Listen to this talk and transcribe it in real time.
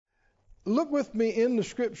Look with me in the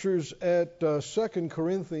scriptures at 2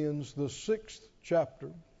 Corinthians, the 6th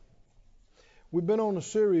chapter. We've been on a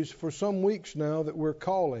series for some weeks now that we're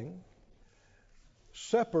calling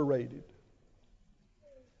Separated.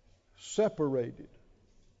 Separated.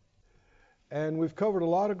 And we've covered a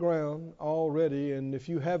lot of ground already, and if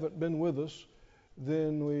you haven't been with us,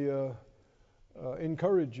 then we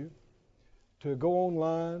encourage you to go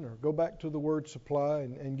online or go back to the Word Supply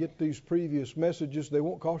and get these previous messages. They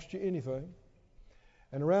won't cost you anything.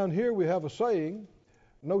 And around here we have a saying,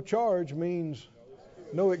 no charge means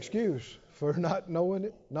no excuse for not knowing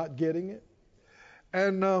it, not getting it.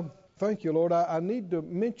 And thank you, Lord. I need to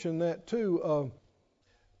mention that too.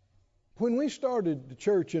 When we started the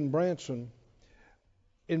church in Branson,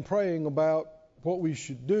 in praying about what we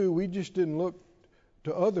should do, we just didn't look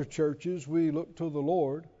to other churches. We looked to the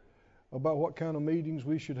Lord about what kind of meetings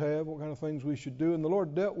we should have, what kind of things we should do. And the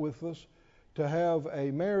Lord dealt with us to have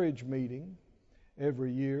a marriage meeting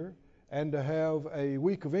every year and to have a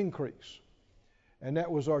week of increase. And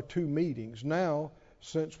that was our two meetings. Now,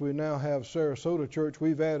 since we now have Sarasota Church,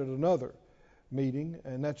 we've added another meeting,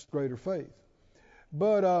 and that's Greater Faith.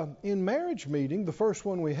 But in marriage meeting, the first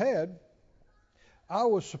one we had, I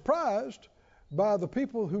was surprised by the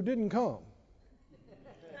people who didn't come.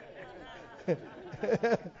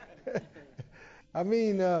 I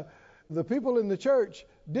mean, the people in the church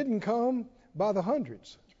didn't come by the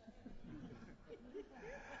hundreds.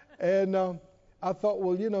 And I thought,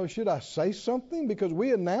 well, should I say something? Because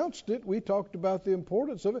we announced it. We talked about the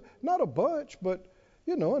importance of it. Not a bunch, but,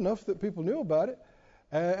 enough that people knew about it.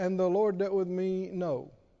 And the Lord dealt with me,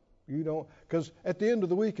 no, you don't. Because at the end of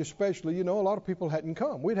the week especially, a lot of people hadn't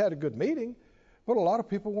come. We'd had a good meeting, but a lot of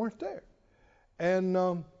people weren't there.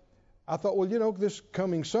 And I thought, well, this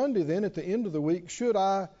coming Sunday then, at the end of the week, should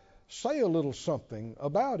I say a little something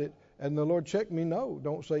about it? And the Lord checked me, no,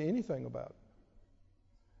 don't say anything about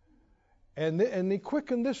it. And He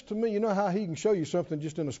quickened this to me. You know how He can show you something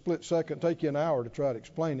just in a split second, take you an hour to try to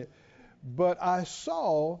explain it. But I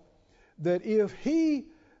saw that if He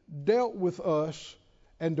dealt with us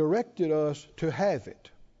and directed us to have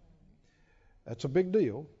it, that's a big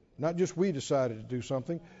deal. Not just we decided to do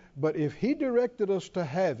something, but if He directed us to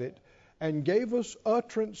have it and gave us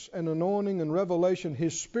utterance and anointing and revelation,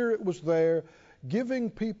 His Spirit was there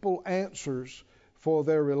giving people answers for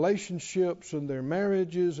their relationships and their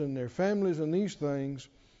marriages and their families and these things.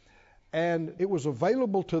 And it was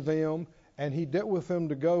available to them, and He dealt with them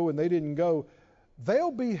to go, and they didn't go.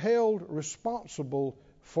 They'll be held responsible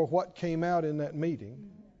for what came out in that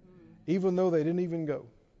meeting, even though they didn't even go.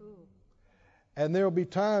 And there'll be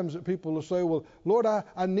times that people will say, well, Lord,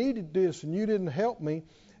 I needed this and you didn't help me.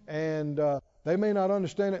 And they may not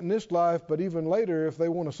understand it in this life, but even later, if they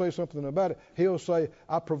want to say something about it, He'll say,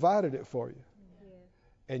 I provided it for you. Yes.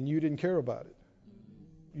 And you didn't care about it.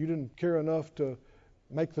 You didn't care enough to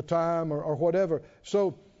make the time or whatever.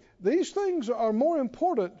 So these things are more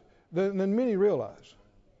important than many realize.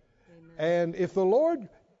 Amen. And if the Lord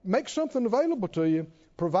makes something available to you,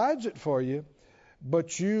 provides it for you,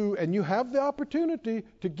 but you have the opportunity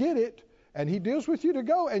to get it, and He deals with you to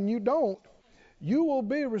go, and you don't, you will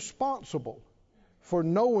be responsible for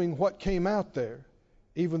knowing what came out there,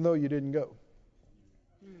 even though you didn't go.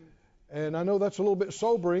 And I know that's a little bit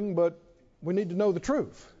sobering, but we need to know the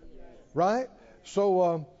truth, right?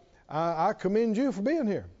 So I commend you for being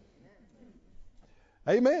here.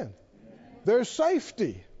 Amen. There's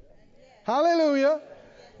safety. Hallelujah.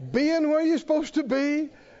 Being where you're supposed to be,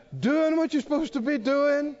 doing what you're supposed to be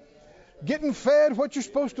doing, getting fed what you're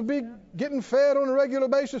supposed to be getting fed on a regular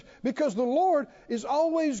basis, because the Lord is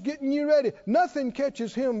always getting you ready. Nothing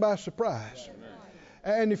catches Him by surprise. Amen.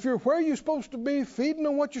 And if you're where you're supposed to be, feeding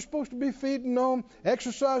on what you're supposed to be feeding on,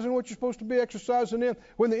 exercising what you're supposed to be exercising in,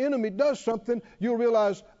 when the enemy does something, you'll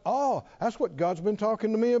realize, oh, that's what God's been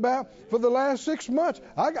talking to me about for the last 6 months.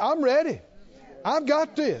 I'm ready. I've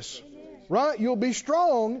got this. Right? You'll be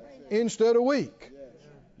strong instead of weak.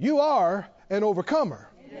 You are an overcomer.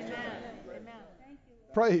 Amen.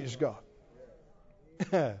 Praise God.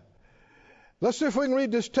 Let's see if we can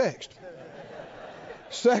read this text.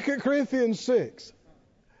 2 Corinthians 6.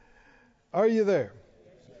 Are you there?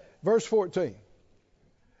 Verse 14.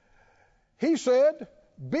 He said,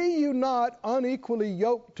 be you not unequally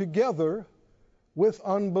yoked together with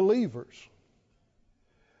unbelievers.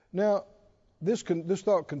 Now, this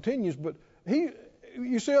thought continues, but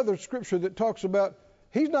you see other scripture that talks about,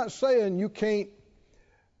 He's not saying you can't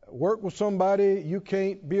work with somebody, you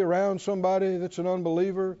can't be around somebody that's an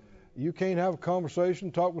unbeliever, you can't have a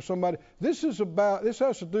conversation, talk with somebody. This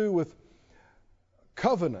has to do with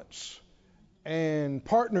covenants and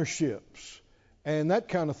partnerships and that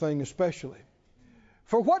kind of thing especially.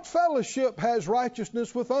 For what fellowship has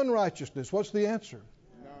righteousness with unrighteousness? What's the answer?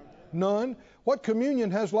 None. What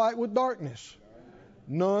communion has light with darkness?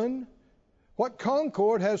 None. What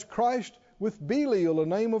concord has Christ with Belial, the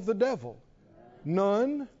name of the devil?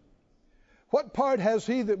 None. What part has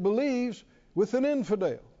he that believes with an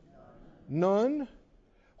infidel? None.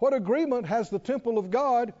 What agreement has the temple of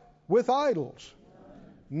God with idols?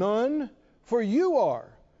 None. For you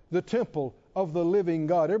are the temple of the living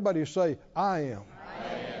God. Everybody say, I am.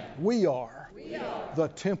 We are the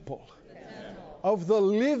temple of the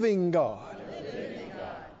living God.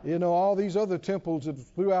 You know, all these other temples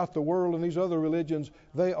throughout the world and these other religions,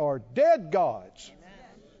 they are dead gods.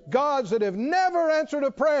 Gods that have never answered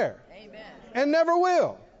a prayer and never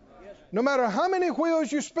will. No matter how many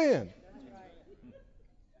wheels you spin.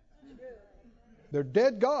 They're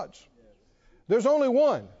dead gods. There's only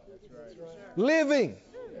one living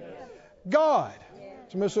God.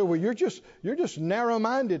 Somebody said, well, you're just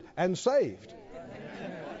narrow-minded and saved.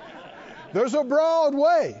 There's a broad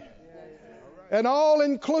way, an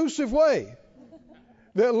all-inclusive way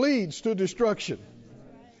that leads to destruction.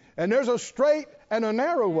 And there's a straight and a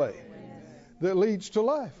narrow way that leads to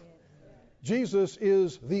life. Jesus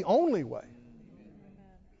is the only way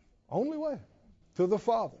to the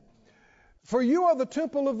Father. For you are the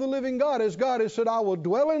temple of the living God. As God has said, I will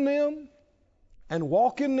dwell in them and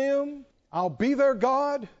walk in them. I'll be their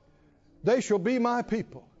God. They shall be my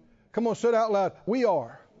people. Come on, say it out loud. We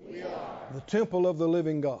are the temple of the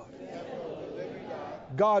living God.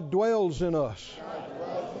 God dwells in us.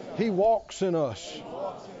 He walks in us.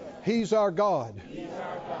 He's our God.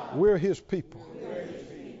 We're His people.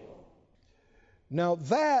 Now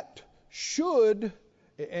that should,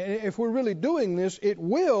 if we're really doing this, it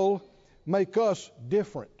will make us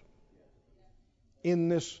different in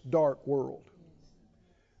this dark world.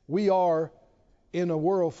 We are in a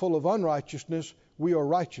world full of unrighteousness, we are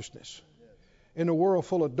righteousness. In a world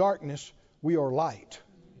full of darkness, we are light.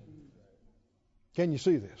 Can you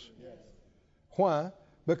see this? Why?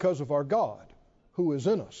 Because of our God who is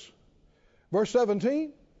in us. Verse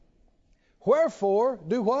 17, wherefore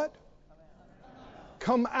do what?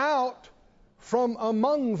 Come out from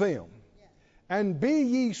among them, and be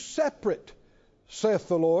ye separate, saith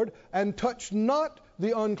the Lord, and touch not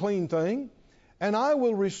the unclean thing, and I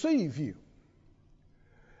will receive you.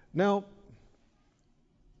 Now,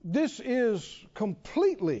 this is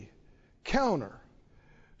completely counter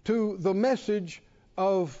to the message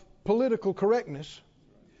of political correctness,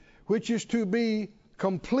 which is to be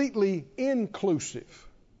completely inclusive.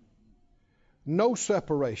 No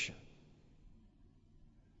separation.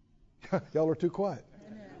 Y'all are too quiet.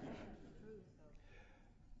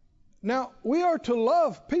 Now, we are to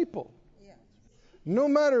love people, no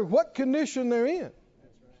matter what condition they're in.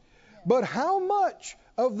 But how much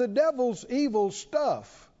of the devil's evil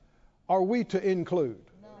stuff are we to include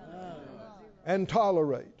and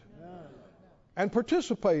tolerate and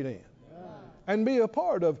participate in and be a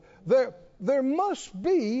part of? There must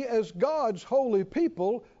be, as God's holy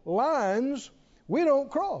people, lines we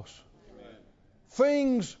don't cross.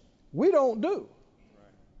 Things we don't do.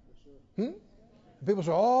 People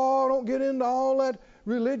say, oh, don't get into all that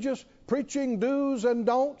religious preaching do's and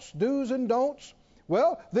don'ts.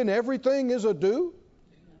 Well, then everything is a do.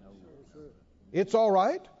 It's all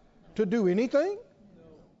right to do anything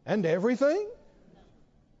and everything.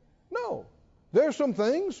 No, there's some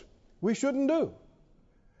things we shouldn't do.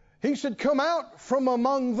 He said, come out from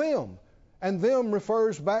among them. And them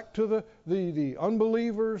refers back to the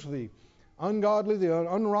unbelievers, the ungodly,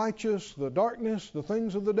 the unrighteous, the darkness, the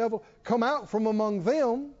things of the devil. Come out from among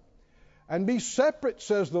them and be separate,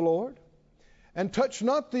 says the Lord, and touch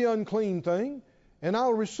not the unclean thing, and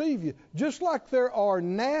I'll receive you. Just like there are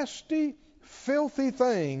nasty, filthy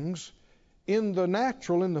things in the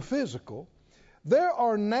natural, in the physical, there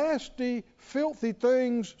are nasty, filthy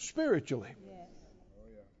things spiritually.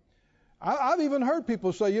 I've even heard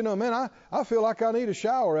people say, man, I feel like I need a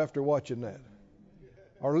shower after watching that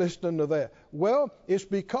or listening to that. Well, it's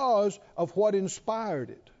because of what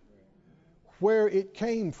inspired it, where it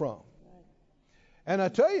came from. And I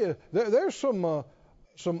tell you, there's some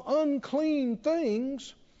unclean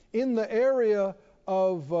things in the area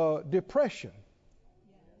of depression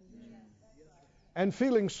and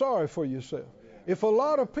feeling sorry for yourself. If a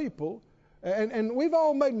lot of people, and we've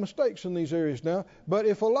all made mistakes in these areas now, but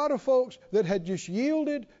if a lot of folks that had just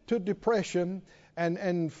yielded to depression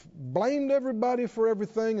and blamed everybody for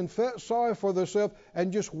everything and felt sorry for themselves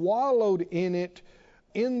and just wallowed in it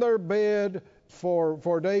in their bed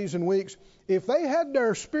for days and weeks, if they had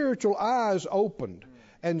their spiritual eyes opened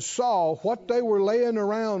and saw what they were laying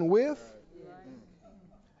around with,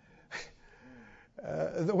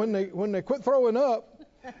 When they quit throwing up,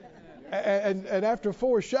 and after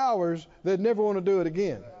 4 showers, they'd never want to do it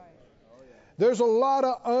again. There's a lot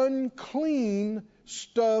of unclean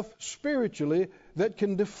stuff spiritually that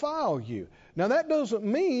can defile you. Now, that doesn't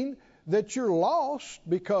mean that you're lost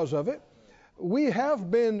because of it. We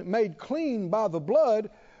have been made clean by the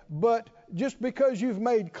blood, but just because you've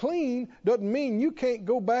made clean doesn't mean you can't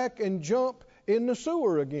go back and jump in the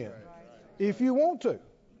sewer again if you want to.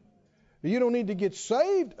 You don't need to get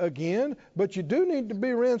saved again, but you do need to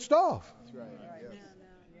be rinsed off. That's right.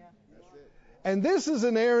 And this is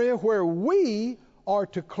an area where we are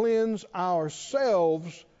to cleanse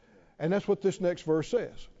ourselves, and that's what this next verse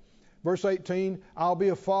says. Verse 18, I'll be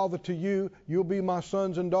a father to you, you'll be my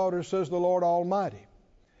sons and daughters, says the Lord Almighty.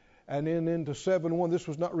 And then into 7:1, this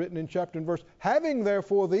was not written in chapter and verse. Having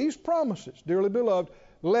therefore these promises, dearly beloved,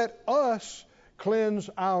 let us cleanse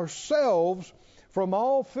ourselves from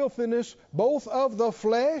all filthiness, both of the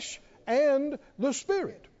flesh and the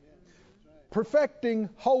spirit, perfecting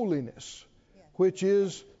holiness, which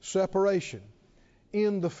is separation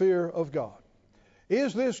in the fear of God.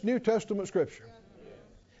 Is this New Testament scripture?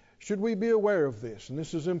 Should we be aware of this? And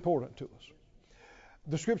this is important to us.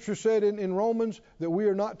 The scripture said in Romans that we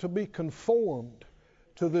are not to be conformed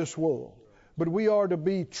to this world, but we are to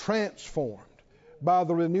be transformed by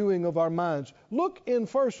the renewing of our minds. Look in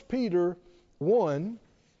 1 Peter 1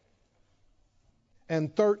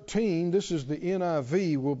 and 13. This is the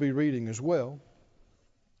NIV we'll be reading as well.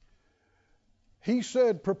 He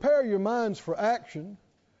said, prepare your minds for action.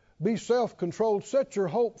 Be self-controlled. Set your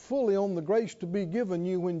hope fully on the grace to be given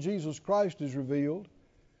you when Jesus Christ is revealed.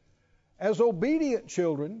 As obedient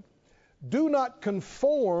children, do not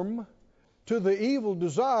conform to the evil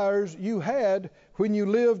desires you had when you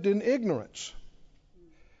lived in ignorance.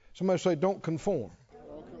 Somebody say, don't conform.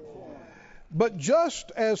 But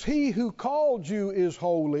just as he who called you is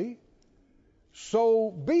holy,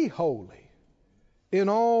 so be holy in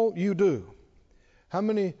all you do. How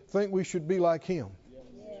many think we should be like him?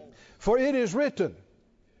 For it is written,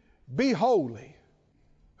 be holy.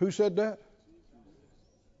 Who said that?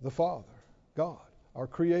 The Father, God, our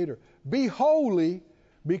Creator. Be holy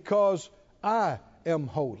because I am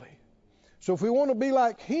holy. So if we want to be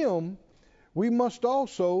like him, we must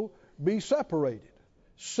also be separated,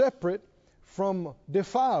 separate from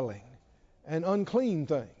defiling and unclean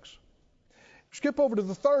things. Skip over to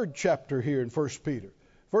the 3rd chapter here in 1 Peter.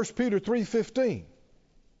 1 Peter 3:15.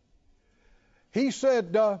 He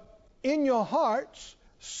said, in your hearts,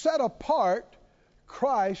 set apart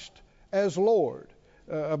Christ as Lord.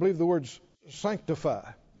 I believe the word's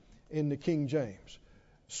sanctify in the King James.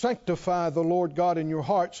 Sanctify the Lord God in your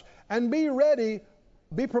hearts, and be ready,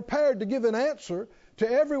 be prepared to give an answer to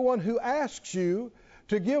everyone who asks you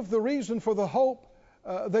to give the reason for the hope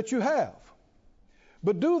that you have.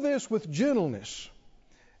 But do this with gentleness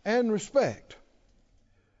and respect,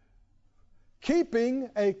 keeping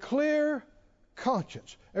a clear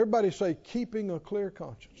conscience. Everybody say, keeping a clear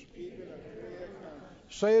conscience.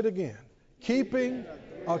 Say it again. Keeping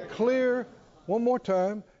a clear, one more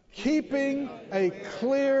time, keeping a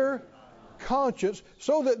clear conscience,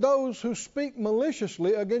 so that those who speak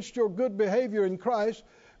maliciously against your good behavior in Christ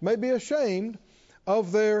may be ashamed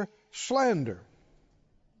of their slander.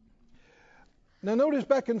 Now notice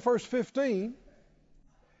back in verse 15,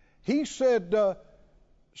 he said,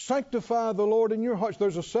 sanctify the Lord in your hearts.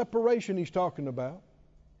 There's a separation he's talking about.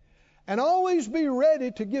 And always be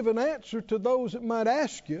ready to give an answer to those that might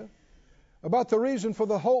ask you about the reason for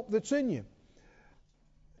the hope that's in you.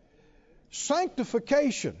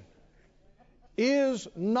 Sanctification is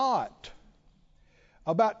not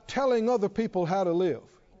about telling other people how to live.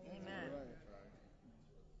 Amen.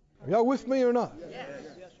 Are y'all with me or not? Yes.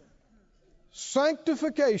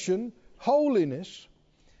 Sanctification, holiness,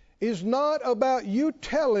 is not about you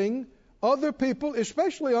telling other people,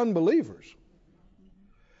 especially unbelievers,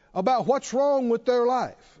 about what's wrong with their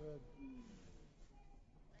life.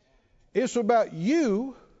 It's about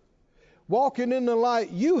you walking in the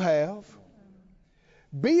light you have,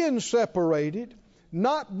 being separated,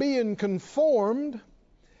 not being conformed,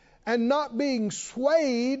 and not being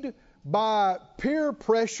swayed by peer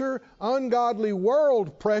pressure, ungodly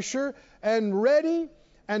world pressure, and ready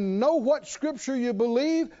and know what scripture you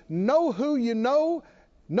believe, know who you know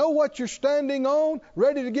what you're standing on,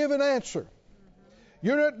 ready to give an answer.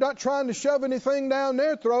 You're not trying to shove anything down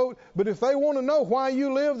their throat, but if they want to know why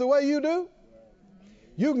you live the way you do,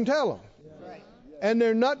 you can tell them. And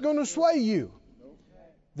they're not going to sway you.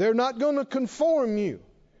 They're not going to conform you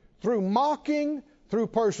through mocking, through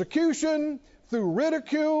persecution, through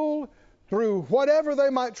ridicule, through whatever they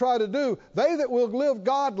might try to do. They that will live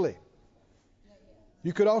godly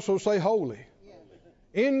You could also say holy.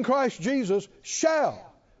 In Christ Jesus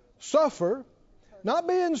shall suffer, not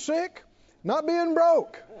being sick, not being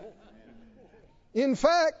broke. In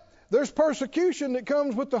fact, there's persecution that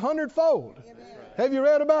comes with the 100-fold. Have you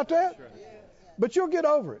read about that? But you'll get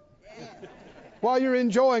over it while you're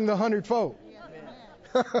enjoying the 100-fold.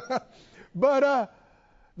 But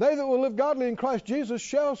they that will live godly in Christ Jesus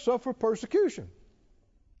shall suffer persecution.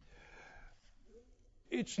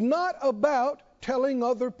 It's not about telling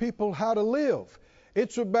other people how to live.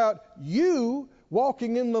 It's about you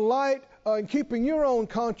walking in the light and keeping your own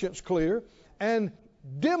conscience clear and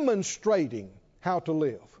demonstrating how to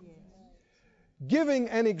live. Giving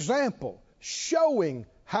an example, showing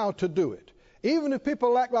how to do it. Even if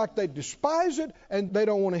people act like they despise it and they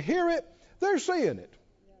don't want to hear it, they're seeing it.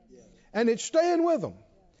 And it's staying with them.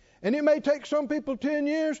 And it may take some people 10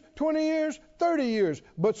 years, 20 years, 30 years,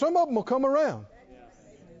 but some of them will come around.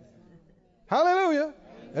 Hallelujah.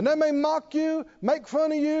 And they may mock you, make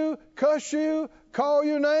fun of you, cuss you, call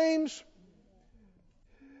you names.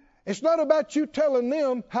 It's not about you telling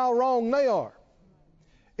them how wrong they are.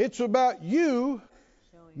 It's about you,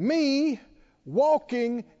 me,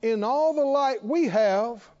 walking in all the light we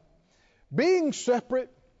have, being separate,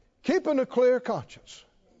 keeping a clear conscience,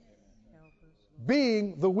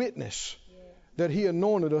 being the witness that He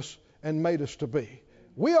anointed us and made us to be.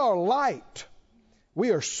 We are light.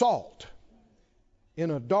 We are salt in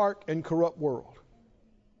a dark and corrupt world.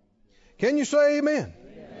 Can you say amen?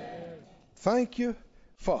 Amen. Thank you,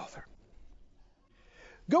 Father.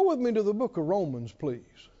 Go with me to the book of Romans, please.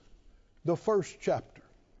 The first chapter.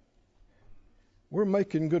 We're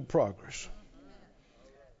making good progress.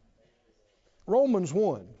 Romans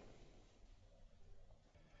 1.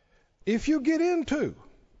 If you get into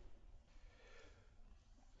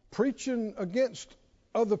preaching against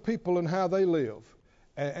other people and how they live,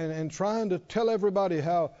 and trying to tell everybody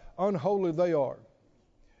how unholy they are,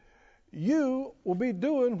 you will be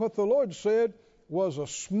doing what the Lord said was a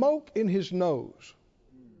smoke in His nose.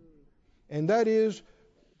 And that is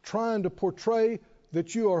trying to portray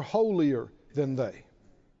that you are holier than they.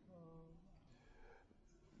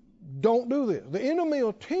 Don't do this. The enemy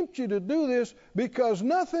will tempt you to do this because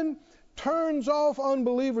nothing turns off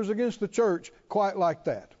unbelievers against the church quite like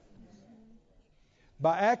that.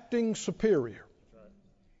 By acting superior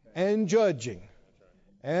and judging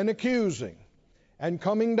and accusing and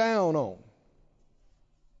coming down on.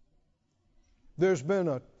 There's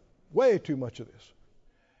been way too much of this.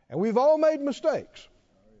 And we've all made mistakes.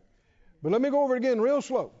 But let me go over it again real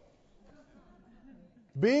slow.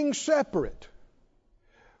 Being separate,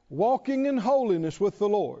 walking in holiness with the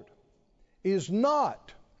Lord, is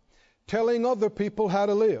not telling other people how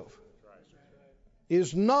to live.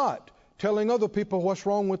 Is not telling other people what's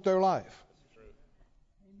wrong with their life.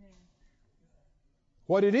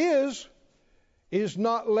 What it is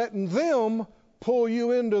not letting them pull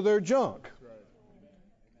you into their junk.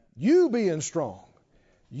 You being strong.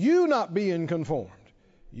 You not being conformed.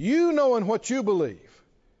 You knowing what you believe.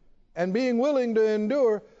 And being willing to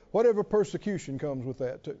endure whatever persecution comes with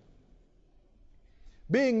that too.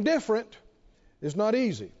 Being different is not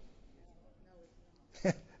easy.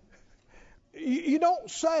 You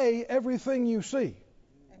don't say everything you see.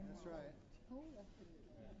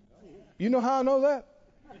 You know how I know that?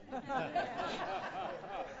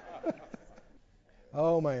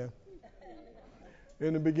 Oh man.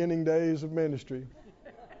 In the beginning days of ministry,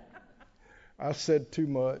 I said too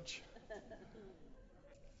much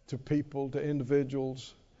to people, to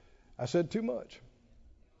individuals. I said too much.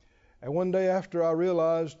 And one day after I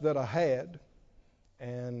realized that I had,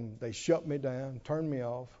 and they shut me down, turned me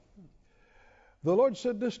off, the Lord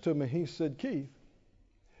said this to me. He said, Keith,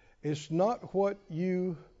 it's not what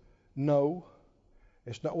you know,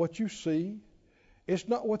 it's not what you see, it's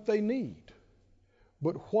not what they need,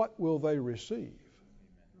 but what will they receive?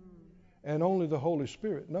 And only the Holy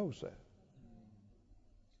Spirit knows that.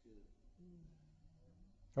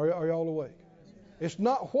 Are y'all awake? It's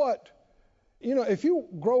not what, if you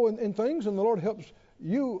grow in things and the Lord helps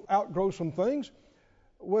you outgrow some things,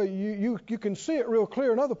 well, you can see it real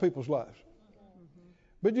clear in other people's lives.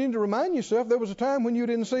 But you need to remind yourself there was a time when you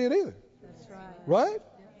didn't see it either. That's right. Right?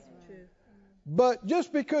 That's true. But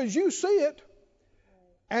just because you see it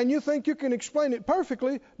and you think you can explain it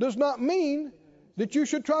perfectly does not mean that you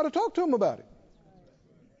should try to talk to them about it.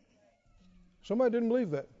 Somebody didn't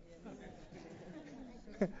believe that.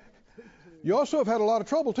 You also have had a lot of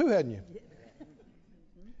trouble too, hadn't you?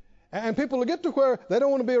 And people will get to where they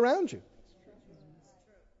don't want to be around you.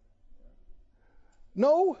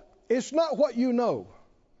 No, it's not what you know.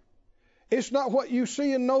 It's not what you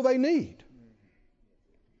see and know they need.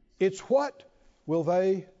 It's what will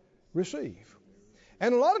they receive.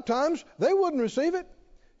 And a lot of times they wouldn't receive it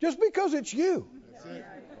just because it's you. That's it.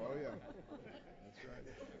 Oh, yeah. That's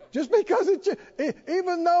right. Just because it's you.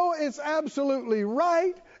 Even though it's absolutely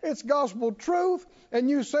right, it's gospel truth, and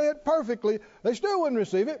you say it perfectly, they still wouldn't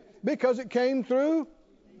receive it because it came through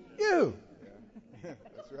you. Yeah.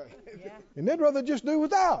 That's right. And they'd rather just do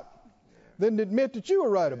without than admit that you were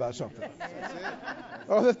right about something. That's it.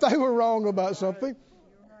 Or that they were wrong about something.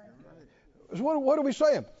 So what are we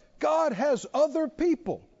saying? God has other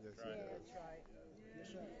people.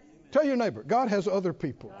 Tell your neighbor, God has other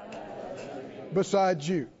people besides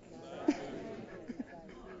you.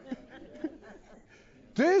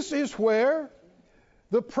 This is where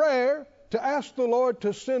the prayer to ask the Lord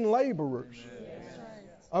to send laborers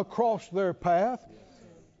across their path,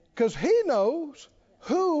 because He knows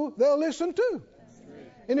who they'll listen to.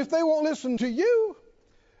 And if they won't listen to you,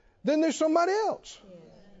 then there's somebody else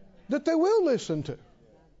that they will listen to.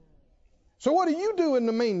 So what do you do in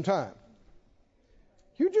the meantime?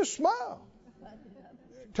 You just smile.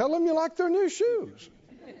 Tell them you like their new shoes.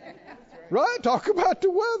 Right? Talk about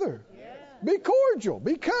the weather. Be cordial.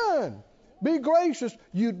 Be kind. Be gracious.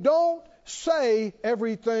 You don't say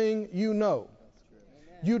everything you know.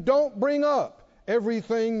 You don't bring up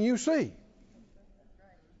everything you see.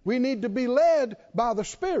 We need to be led by the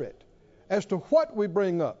Spirit as to what we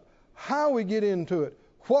bring up, how we get into it,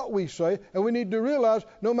 what we say, and we need to realize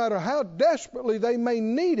no matter how desperately they may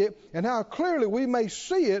need it and how clearly we may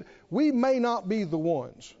see it, we may not be the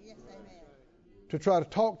ones to try to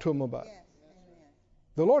talk to them about it.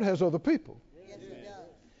 The Lord has other people.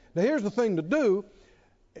 Now here's the thing to do.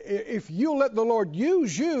 If you let the Lord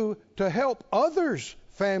use you to help others,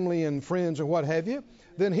 family and friends and what have you,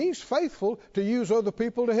 then He's faithful to use other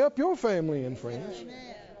people to help your family and friends.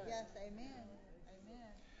 Amen. Yes, amen. Amen.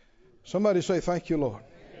 Somebody say, thank you, Lord.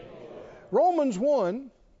 Romans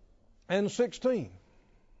 1:16.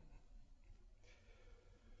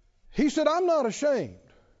 He said, I'm not ashamed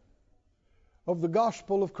of the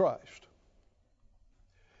gospel of Christ.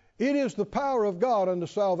 It is the power of God unto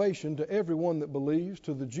salvation to everyone that believes,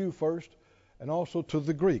 to the Jew first, and also to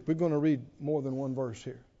the Greek. We're going to read more than one verse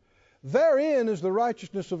here. Therein is the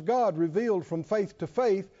righteousness of God revealed from faith to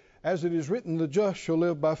faith, as it is written, the just shall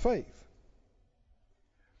live by faith.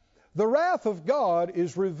 The wrath of God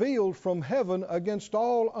is revealed from heaven against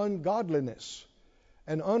all ungodliness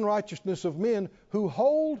and unrighteousness of men who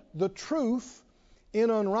hold the truth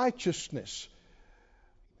in unrighteousness.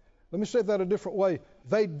 Let me say that a different way.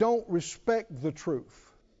 They don't respect the truth.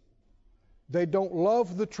 They don't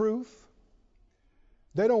love the truth.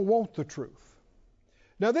 They don't want the truth.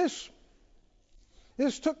 Now this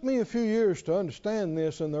took me a few years to understand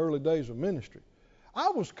this in the early days of ministry.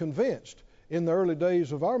 I was convinced in the early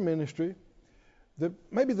days of our ministry that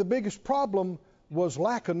maybe the biggest problem was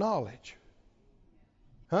lack of knowledge.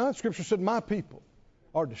 Scripture said, my people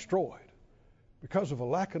are destroyed because of a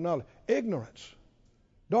lack of knowledge. Ignorance,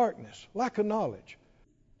 darkness, lack of knowledge.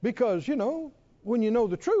 Because, when you know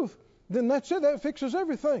the truth, then that's it. That fixes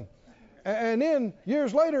everything. And then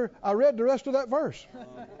years later, I read the rest of that verse.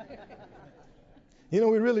 We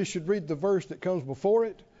really should read the verse that comes before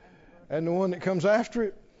it and the one that comes after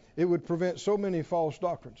it. It would prevent so many false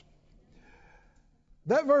doctrines.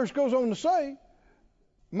 That verse goes on to say,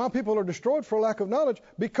 my people are destroyed for lack of knowledge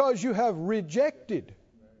because you have rejected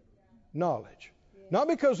knowledge. Not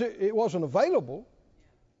because it wasn't available.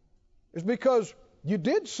 It's because you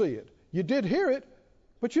did see it. You did hear it,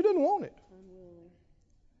 but you didn't want it.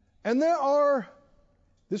 And there are,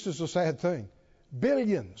 this is a sad thing,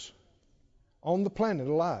 billions on the planet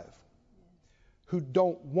alive who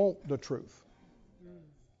don't want the truth.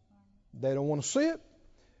 They don't want to see it.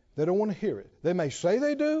 They don't want to hear it. They may say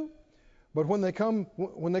they do, but when they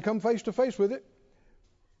come face to face with it,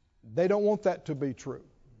 they don't want that to be true.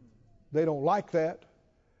 They don't like that.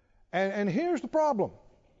 And here's the problem.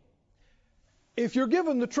 If you're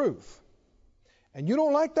given the truth and you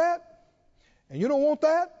don't like that and you don't want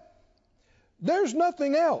that, there's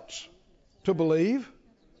nothing else to believe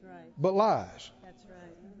but lies. That's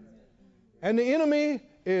right. And the enemy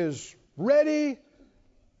is ready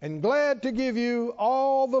and glad to give you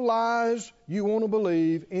all the lies you want to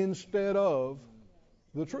believe instead of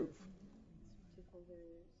the truth.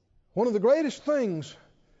 One of the greatest things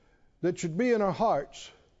that should be in our hearts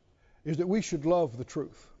is that we should love the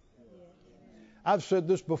truth. I've said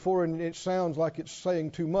this before and it sounds like it's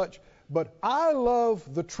saying too much, but I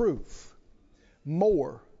love the truth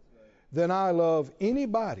more than I love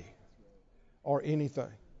anybody or anything.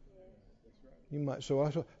 You might say, I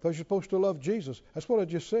thought you're supposed to love Jesus. That's what I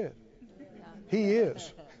just said. He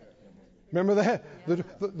is. Remember that?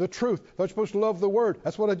 The truth. They're supposed to love the Word.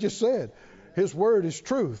 That's what I just said. His Word is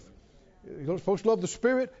truth. You're supposed to love the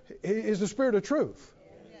Spirit. He is the Spirit of truth.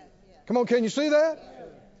 Come on, can you see that?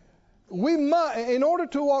 We must, in order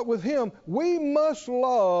to walk with Him, we must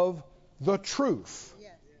love the truth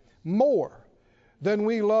more than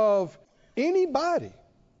we love anybody.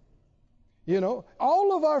 You know,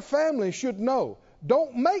 all of our family should know.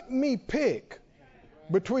 Don't make me pick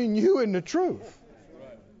between you and the truth.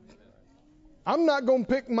 I'm not going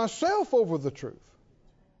to pick myself over the truth.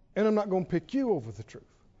 And I'm not going to pick you over the truth.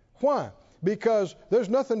 Why? Because there's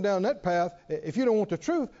nothing down that path. If you don't want the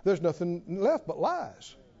truth, there's nothing left but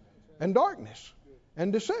lies and darkness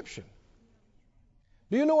and deception.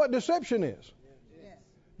 Do you know what deception is? Yes.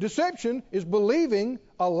 Deception is believing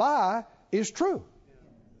a lie is true.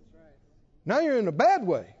 Now you're in a bad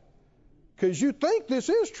way because you think this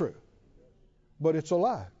is true, but it's a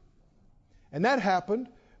lie. And that happened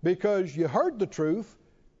because you heard the truth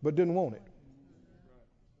but didn't want it.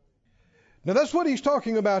 Now that's what he's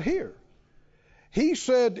talking about here. He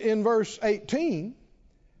said in verse 18,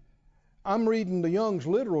 I'm reading the Young's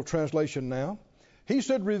literal translation now. He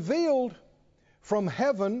said, revealed from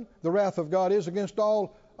heaven the wrath of God is against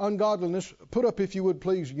all ungodliness. Put up, if you would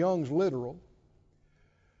please, Young's literal.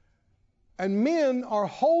 And men are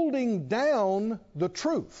holding down the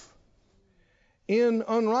truth in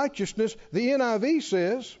unrighteousness. The NIV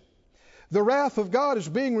says, the wrath of God is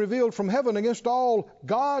being revealed from heaven against all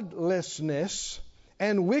godlessness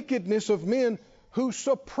and wickedness of men who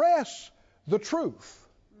suppress the truth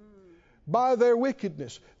by their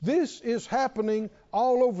wickedness. This is happening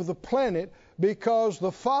all over the planet because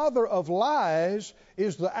the father of lies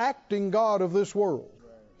is the acting God of this world.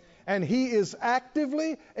 And he is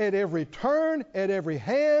actively, at every turn, at every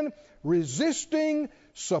hand, resisting,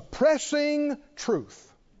 suppressing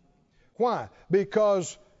truth. Why?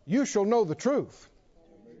 Because you shall know the truth.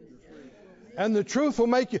 And the truth will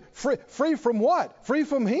make you free. Free from what? Free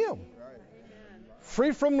from him.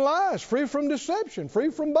 Free from lies, free from deception,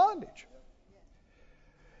 free from bondage.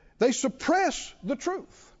 They suppress the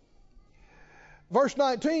truth. Verse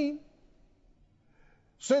 19,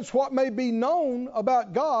 since what may be known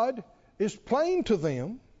about God is plain to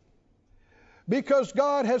them, because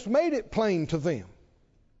God has made it plain to them,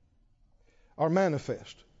 or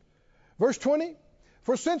manifest. Verse 20,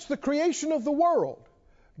 for since the creation of the world,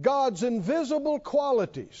 God's invisible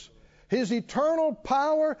qualities, His eternal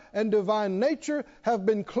power and divine nature have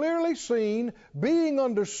been clearly seen, being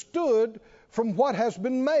understood from what has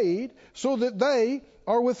been made, so that they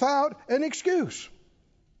are without an excuse.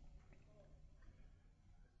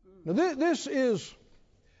 Now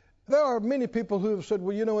there are many people who have said,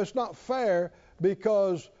 well, you know, it's not fair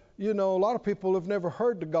because, you know, a lot of people have never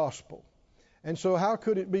heard the gospel. And so how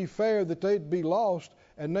could it be fair that they'd be lost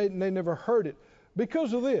and they never heard it?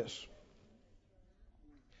 Because of this.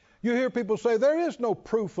 You hear people say, there is no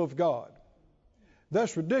proof of God.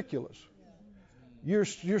 That's ridiculous. You're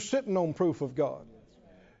sitting on proof of God.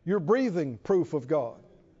 You're breathing proof of God.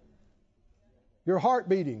 Your heart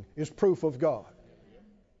beating is proof of God.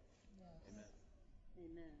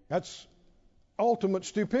 That's ultimate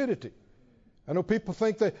stupidity. I know people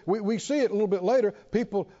think that, we see it a little bit later,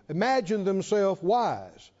 people imagine themselves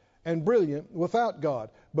wise and brilliant without God.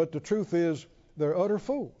 But the truth is, they're utter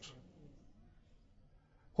fools.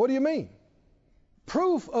 What do you mean?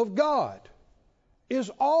 Proof of God is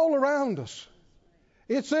all around us.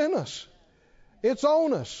 It's in us. It's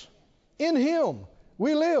on us. In Him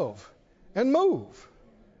we live and move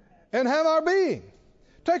and have our being.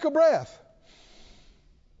 Take a breath.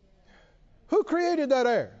 Who created that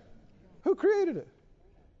air? Who created it?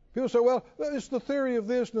 People say, well, it's the theory of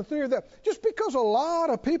this and the theory of that. Just because a lot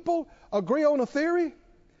of people agree on a theory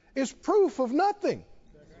is proof of nothing.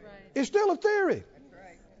 It's still a theory.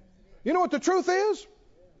 You know what the truth is?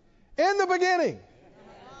 In the beginning,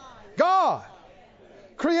 God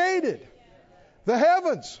created the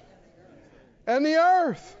heavens and the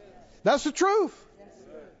earth. That's the truth.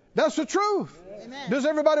 That's the truth. Amen. Does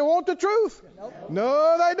everybody want the truth? Nope.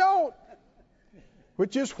 No, they don't.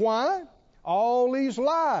 Which is why all these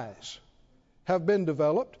lies have been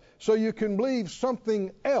developed, so you can believe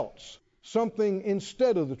something else, something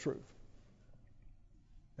instead of the truth.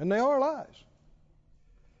 And they are lies.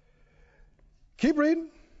 Keep reading.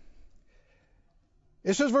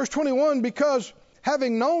 It says, verse 21, because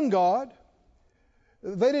having known God,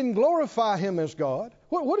 they didn't glorify Him as God.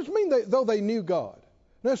 What does it mean though they knew God?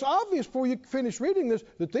 Now it's obvious before you finish reading this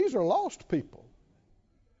that these are lost people.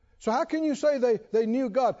 So how can you say they knew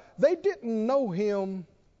God? They didn't know Him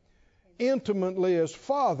intimately as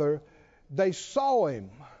Father. They saw Him.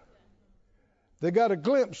 They got a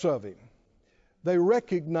glimpse of Him. They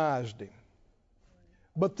recognized him.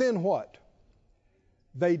 But then what?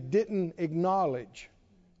 They didn't acknowledge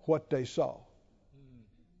what they saw.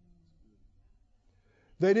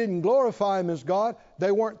 They didn't glorify him as God.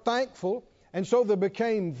 They weren't thankful. And so they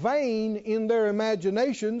became vain in their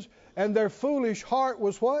imaginations, and their foolish heart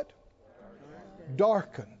was what?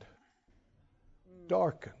 Darkened.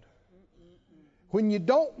 Darkened. When you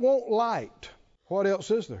don't want light, what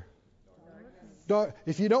else is there?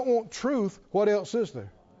 If you don't want truth, what else is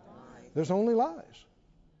there? There's only lies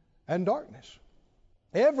and darkness.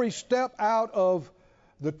 Every step out of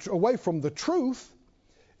away from the truth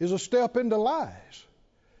is a step into lies.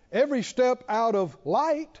 Every step out of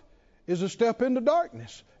light is a step into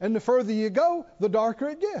darkness. And the further you go, the darker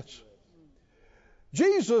it gets.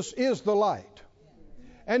 Jesus is the light.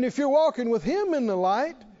 And if you're walking with him in the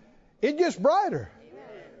light, it gets brighter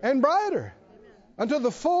and brighter until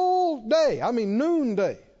the full day,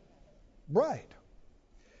 noonday, bright.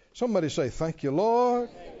 Somebody say, thank you, Lord.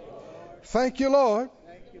 Thank you, Lord.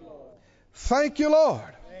 Thank you, Lord.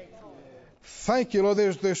 Thank you, Lord.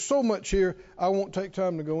 There's so much here. I won't take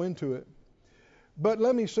time to go into it. But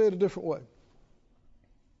let me say it a different way.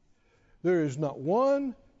 There is not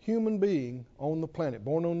one human being on the planet,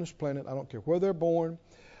 born on this planet, I don't care where they're born.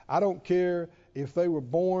 I don't care if they were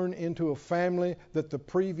born into a family that the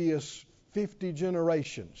previous 50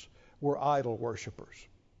 generations were idol worshipers.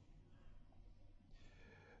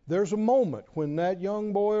 There's a moment when that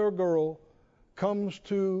young boy or girl comes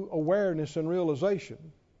to awareness and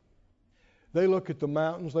realization. They look at the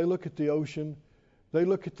mountains, they look at the ocean, they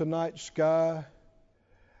look at the night sky,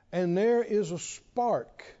 and there is a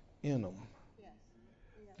spark in them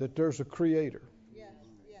that there's a creator.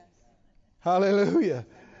 Hallelujah.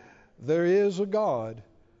 There is a God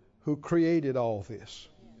who created all this.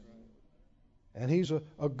 And he's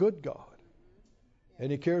a good God.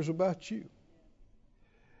 And he cares about you.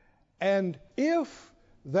 And if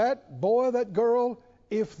that boy, that girl,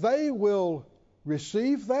 if they will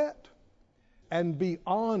receive that and be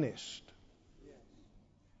honest.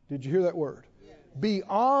 Did you hear that word? Be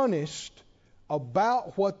honest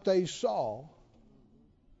about what they saw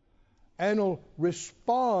and will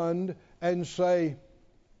respond and say,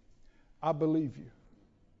 I believe you.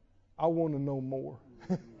 I want to know more.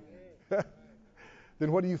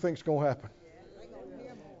 Then what do you think is going to happen?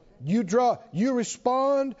 You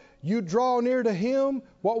respond, you draw near to him,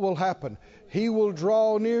 what will happen? He will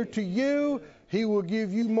draw near to you. He will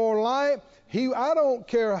give you more light. I don't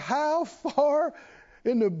care how far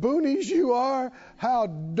in the boonies you are, how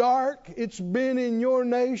dark it's been in your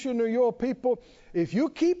nation or your people. If you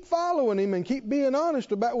keep following him and keep being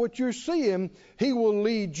honest about what you're seeing, he will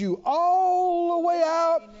lead you all the way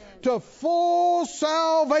out to full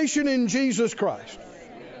salvation in Jesus Christ.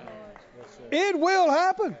 It will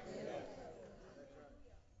happen.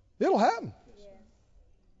 It'll happen.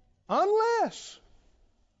 Unless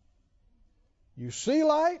you see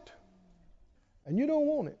light and you don't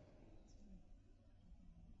want it.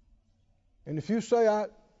 And if you say,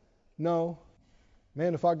 no,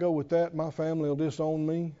 man, if I go with that, my family will disown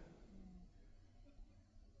me.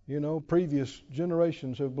 You know, previous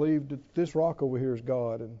generations have believed that this rock over here is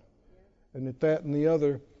God and that and the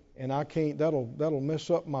other, and I can't, that'll mess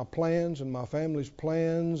up my plans and my family's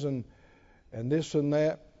plans and this and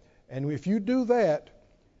that. And if you do that,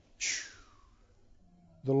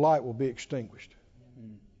 the light will be extinguished.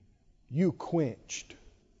 You quenched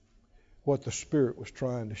what the Spirit was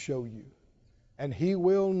trying to show you. And he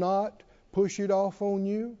will not push it off on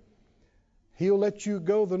you. He'll let you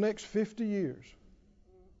go the next 50 years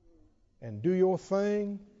and do your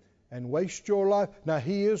thing and waste your life. Now,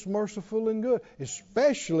 he is merciful and good,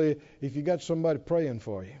 especially if you got somebody praying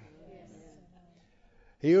for you.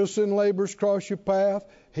 He'll send laborers across your path.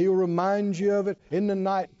 He'll remind you of it in the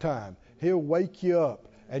nighttime. He'll wake you up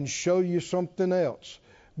and show you something else.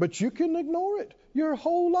 But you can ignore it your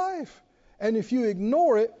whole life. And if you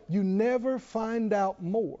ignore it, you never find out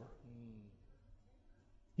more.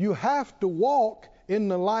 You have to walk in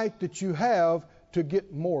the light that you have to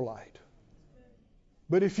get more light.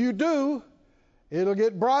 But if you do, it'll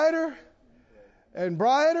get brighter and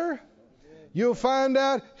brighter. You'll find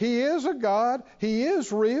out he is a God. He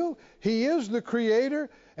is real. He is the Creator.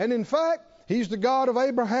 And in fact, he's the God of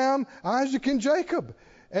Abraham, Isaac, and Jacob.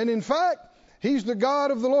 And in fact, he's the God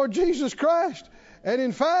of the Lord Jesus Christ. And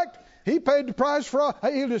in fact, he paid the price for all.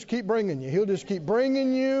 He'll just keep bringing you. He'll just keep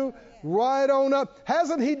bringing you right on up.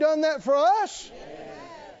 Hasn't he done that for us?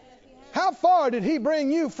 How far did he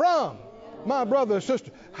bring you from? My brother and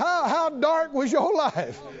sister, how dark was your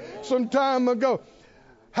life some time ago?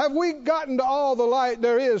 Have we gotten to all the light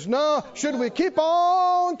there is? No. Should we keep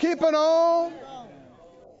on keeping on?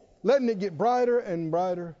 letting it get brighter and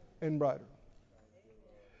brighter and brighter.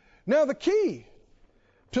 Now the key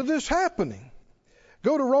to this happening,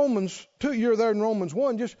 go to Romans 2. You're there in Romans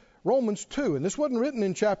 1, just Romans 2. And this wasn't written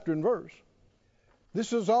in chapter and verse.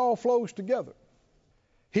 This is all flows together.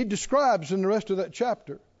 He describes in the rest of that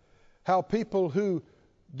chapter how people who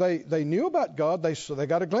they knew about God, they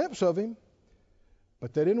got a glimpse of Him,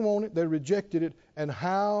 but they didn't want it, they rejected it, and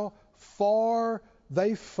how far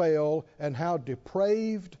they fell and how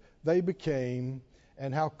depraved they became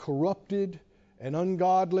and how corrupted and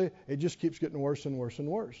ungodly. It just keeps getting worse and worse and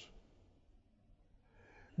worse.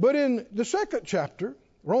 But in the second chapter,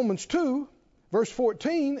 Romans 2, verse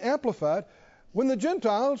 14, Amplified, when the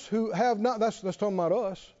Gentiles who have not, that's talking about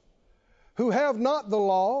us, who have not the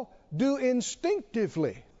law, do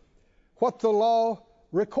instinctively what the law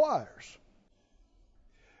requires.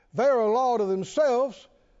 They are a law to themselves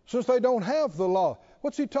since they don't have the law.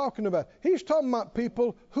 What's he talking about? He's talking about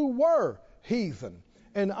people who were heathen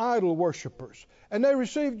and idol worshipers. And they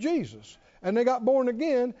received Jesus. And they got born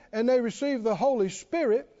again. And they received the Holy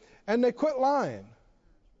Spirit. And they quit lying.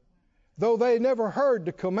 Though they never heard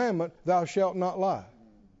the commandment, thou shalt not lie.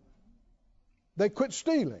 They quit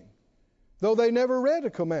stealing. Though they never read a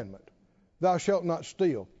commandment, thou shalt not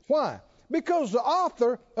steal. Why? Because the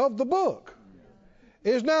author of the book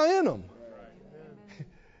is now in them.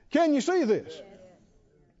 Can you see this?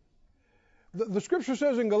 The scripture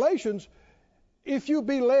says in Galatians, if you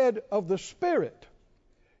be led of the Spirit,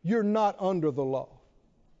 you're not under the law.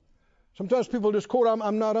 Sometimes people just quote,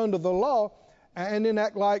 I'm not under the law, and then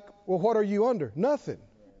act like, well, what are you under? Nothing.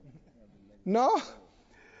 No.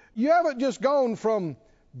 You haven't just gone from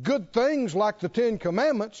good things like the Ten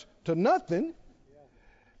Commandments to nothing.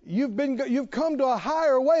 You've come to a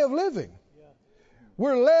higher way of living.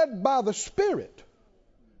 We're led by the Spirit,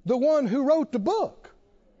 the one who wrote the book.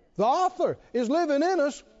 The author is living in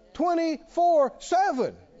us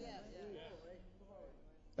 24/7.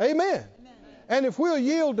 Amen. And if we'll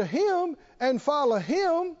yield to Him and follow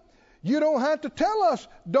Him, you don't have to tell us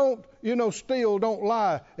don't, steal, don't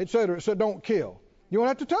lie, etc. So don't kill. You don't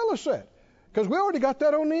have to tell us that because we already got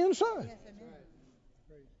that on the inside.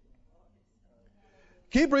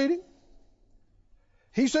 Keep reading.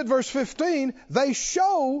 He said, verse 15, they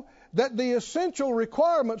show that the essential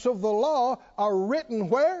requirements of the law are written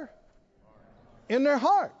where? In their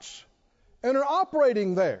hearts. And are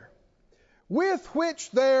operating there. With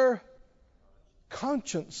which their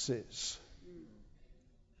consciences.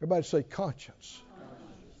 Everybody say conscience.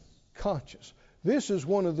 Conscience. This is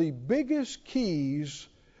one of the biggest keys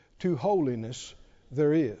to holiness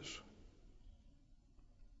there is.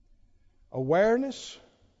 Awareness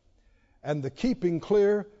and the keeping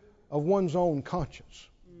clear of one's own conscience.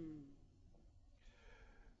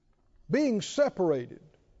 Being separated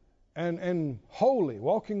and holy,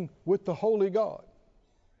 walking with the holy God.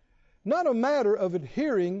 Not a matter of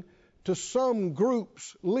adhering to some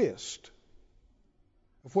group's list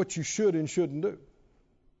of what you should and shouldn't do.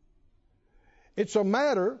 It's a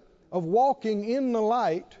matter of walking in the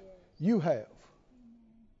light you have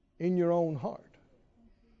in your own heart.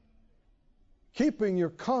 Keeping your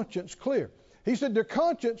conscience clear. He said their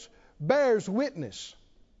conscience bears witness.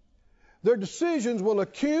 Their decisions will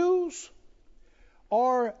accuse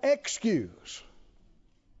or excuse.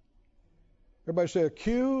 Everybody say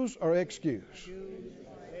accuse or excuse.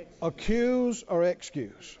 Accuse or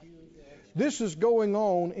excuse. This is going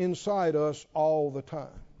on inside us all the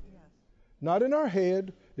time. Not in our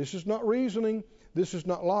head. This is not reasoning. This is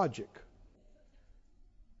not logic.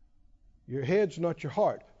 Your head's not your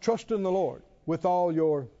heart. Trust in the Lord with all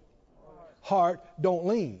your heart. Don't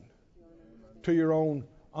lean to your own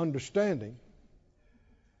understanding.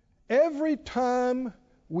 Every time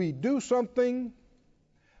we do something,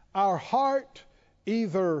 our heart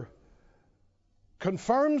either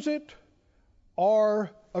confirms it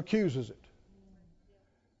or accuses it.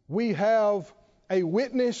 We have a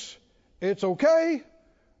witness, it's okay,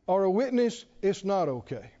 or a witness, it's not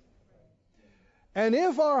okay. And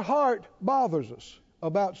if our heart bothers us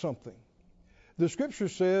about something, the scripture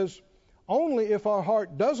says only if our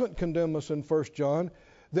heart doesn't condemn us in 1 John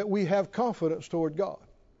that we have confidence toward God.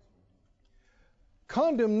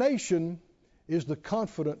 Condemnation is the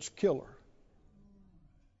confidence killer.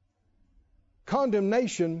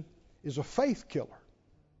 Condemnation is a faith killer.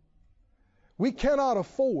 We cannot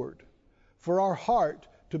afford for our heart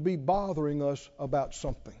to be bothering us about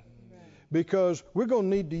something because we're going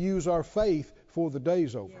to need to use our faith before the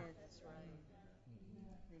day's over.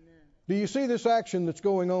 Do you see this action that's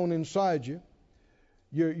going on inside you?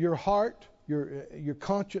 Your heart, your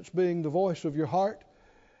conscience being the voice of your heart,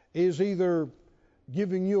 is either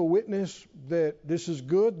giving you a witness that this is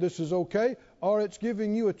good, this is okay, or it's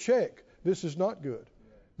giving you a check. This is not good.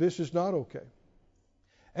 This is not okay.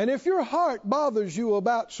 And if your heart bothers you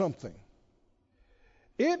about something,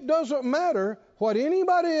 it doesn't matter what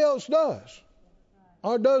anybody else does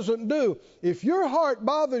or doesn't do. If your heart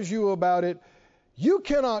bothers you about it, you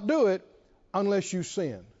cannot do it unless you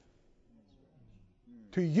sin.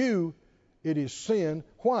 To you, it is sin.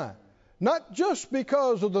 Why? Not just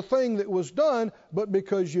because of the thing that was done, but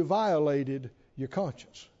because you violated your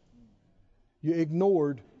conscience. You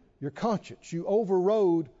ignored your conscience. You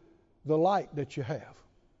overrode the light that you have.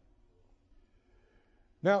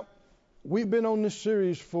 Now, we've been on this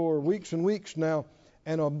series for weeks and weeks now,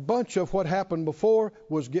 and a bunch of what happened before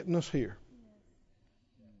was getting us here.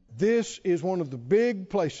 This is one of the big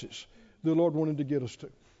places the Lord wanted to get us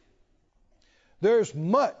to. There's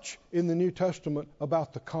much in the New Testament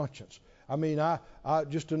about the conscience. I mean, I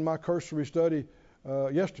just in my cursory study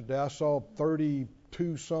yesterday, I saw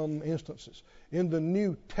 32 some instances in the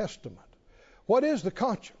New Testament. What is the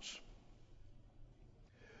conscience?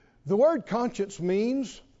 The word conscience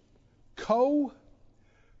means co-perception,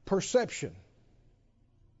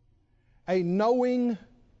 a knowing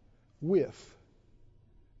with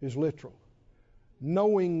is literal.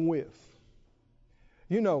 Knowing with.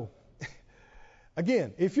 You know,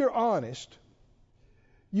 again, if you're honest,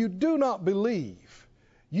 you do not believe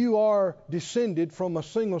you are descended from a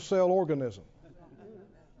single-cell organism.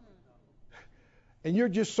 And you're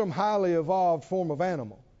just some highly evolved form of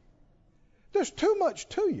animal. There's too much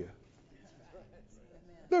to you.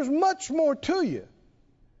 There's much more to you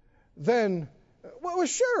than, well,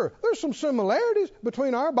 sure, there's some similarities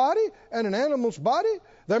between our body and an animal's body.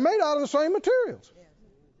 They're made out of the same materials.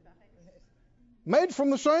 Made from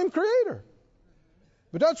the same creator.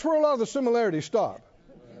 But that's where a lot of the similarities stop.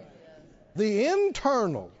 The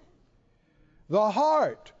internal, the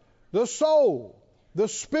heart, the soul, the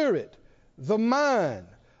spirit, the mind,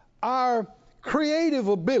 our creative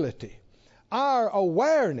ability, our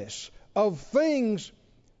awareness of things,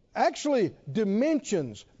 actually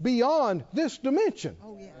dimensions beyond this dimension.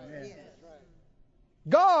 Oh, yeah. Yes.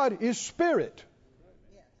 God is spirit.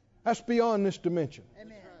 That's beyond this dimension.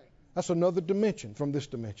 Amen. That's another dimension from this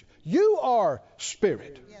dimension. You are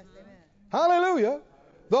spirit. Yes, amen. Hallelujah.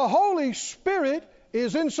 The Holy Spirit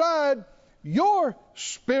is inside your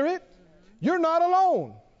spirit. You're not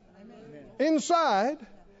alone. Amen. Inside.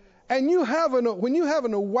 And when you have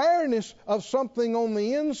an awareness of something on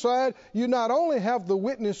the inside, you not only have the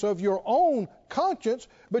witness of your own conscience,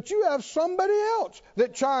 but you have somebody else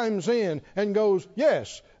that chimes in and goes,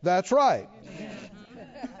 yes, that's right.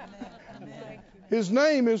 His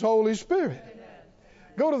name is Holy Spirit.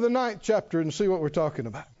 Go to the 9th chapter and see what we're talking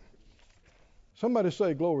about. Somebody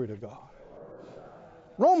say glory to God.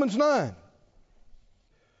 Romans 9.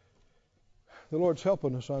 The Lord's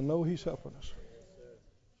helping us. I know He's helping us.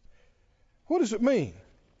 What does it mean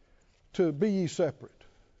to be ye separate?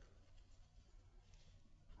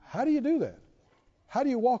 How do you do that? How do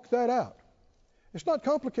you walk that out? It's not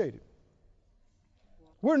complicated.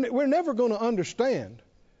 We're never going to understand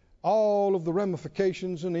all of the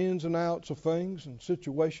ramifications and ins and outs of things and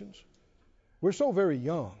situations. We're so very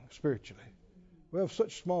young spiritually. We have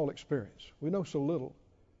such small experience. We know so little.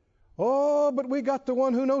 Oh, but we got the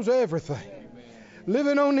one who knows everything. Amen.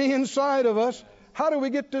 Living on the inside of us. How do we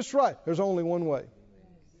get this right? There's only one way.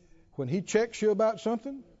 When He checks you about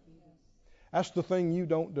something, that's the thing you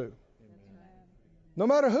don't do. No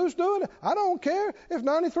matter who's doing it. I don't care if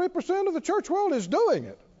 93% of the church world is doing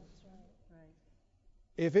it.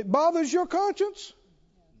 If it bothers your conscience,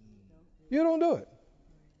 you don't do it.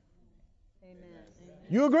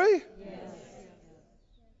 You agree? Yes.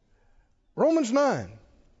 Romans 9.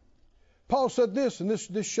 Paul said this, and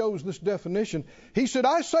this shows this definition. He said,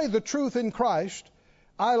 I say the truth in Christ,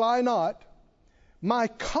 I lie not. My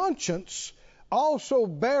conscience also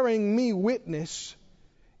bearing me witness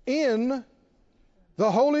in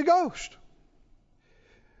the Holy Ghost.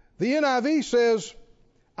 The NIV says,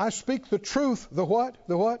 I speak the truth. The what?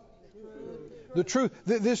 The what? The truth.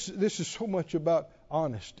 This is so much about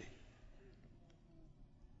honesty.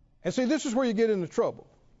 And see, this is where you get into trouble.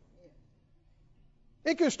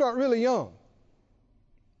 It can start really young.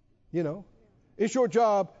 You know, it's your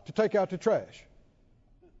job to take out the trash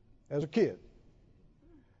as a kid.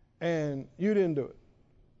 And you didn't do it.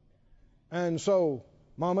 And so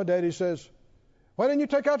Mama, Daddy says, why didn't you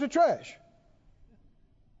take out the trash?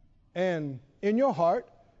 And in your heart,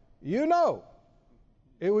 you know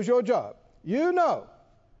it was your job. You know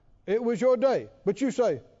it was your day. But you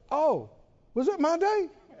say, oh, was it my day?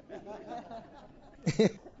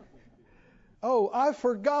 Oh, I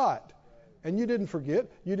forgot And you didn't forget.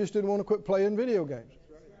 You just didn't want to quit playing video games.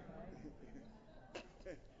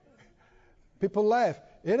 People laugh.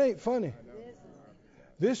 It ain't funny.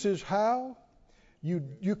 This is how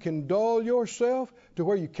you can dull yourself to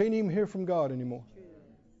where you can't even hear from God anymore.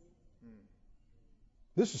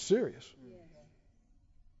 This is serious.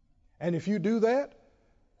 And if you do that,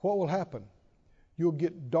 what will happen? You'll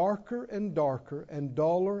get darker and darker and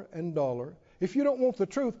duller and duller. If you don't want the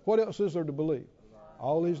truth, what else is there to believe?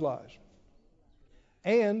 All these lies.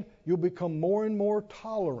 And you'll become more and more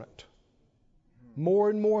tolerant. More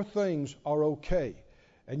and more things are okay.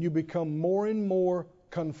 And you become more and more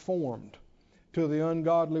conformed to the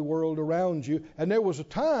ungodly world around you. And there was a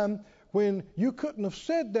time when you couldn't have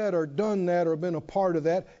said that or done that or been a part of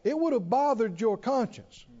that. It would have bothered your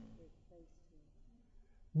conscience.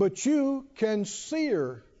 But you can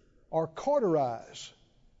sear or cauterize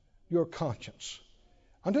your conscience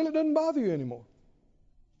until it doesn't bother you anymore.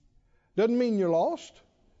 Doesn't mean you're lost,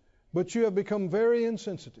 but you have become very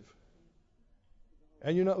insensitive.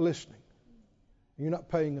 And you're not listening. You're not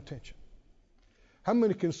paying attention. How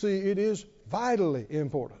many can see it is vitally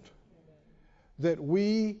important that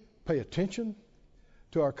we pay attention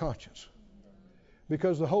to our conscience?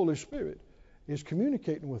 Because the Holy Spirit is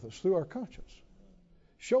communicating with us through our conscience,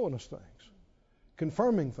 showing us things,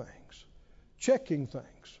 confirming things, checking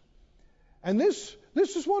things. And this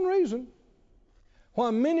is one reason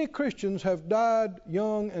why many Christians have died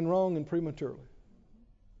young and wrong and prematurely.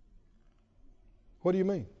 What do you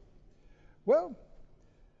mean? Well,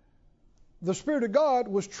 the Spirit of God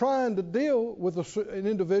was trying to deal with an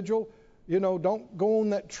individual. Don't go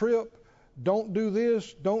on that trip. Don't do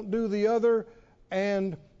this. Don't do the other.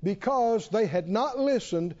 And because they had not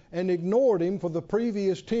listened and ignored Him for the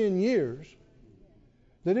previous 10 years,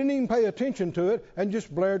 they didn't even pay attention to it and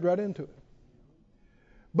just blared right into it.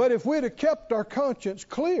 But if we'd have kept our conscience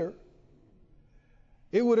clear,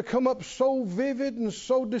 it would have come up so vivid and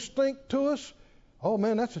so distinct to us. Oh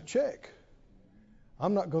man, that's a check.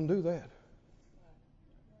 I'm not going to do that.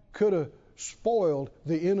 Could have spoiled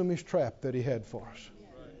the enemy's trap that he had for us.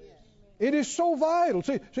 It is so vital.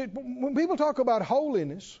 See, when people talk about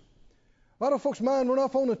holiness, a lot of folks' mind run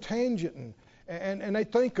off on a tangent and they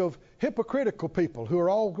think of hypocritical people who are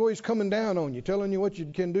always coming down on you, telling you what you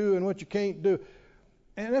can do and what you can't do.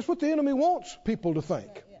 And that's what the enemy wants people to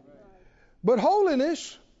think. But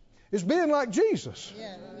holiness is being like Jesus.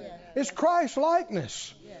 It's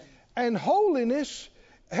Christ-likeness. And holiness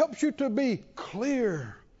helps you to be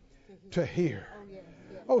clear to hear.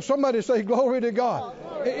 Oh, somebody say glory to God.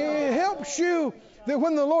 It helps you that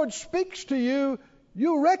when the Lord speaks to you,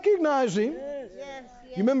 you recognize Him.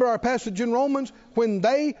 You remember our passage in Romans? When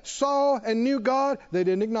they saw and knew God, they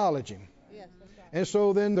didn't acknowledge Him. And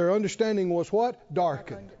so then their understanding was what?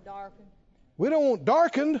 Darkened. We don't want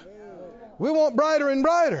darkened. We want brighter and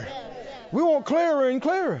brighter. We want clearer and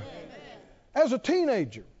clearer. As a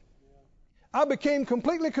teenager, I became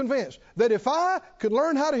completely convinced that if I could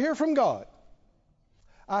learn how to hear from God,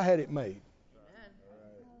 I had it made.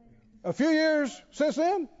 A few years since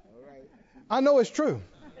then, I know it's true.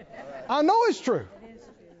 I know it's true.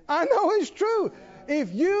 I know it's true.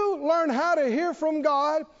 If you learn how to hear from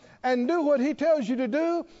God and do what He tells you to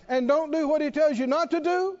do and don't do what He tells you not to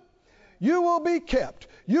do, you will be kept.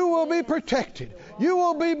 You will be protected. You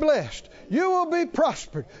will be blessed. You will be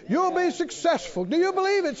prospered. You will be successful. Do you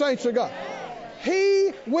believe it, saints of God?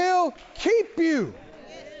 He will keep you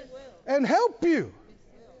and help you.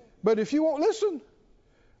 But if you won't listen,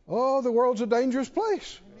 oh, the world's a dangerous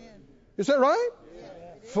place. Is that right?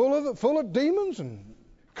 Full of demons and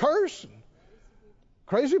curse and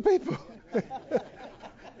crazy people.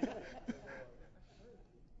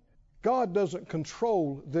 God doesn't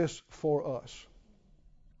control this for us.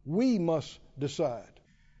 We must decide.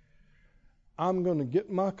 I'm going to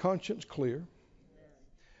get my conscience clear,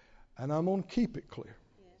 and I'm going to keep it clear.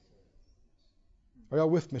 Are y'all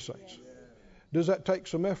with me, saints? Does that take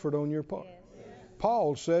some effort on your part?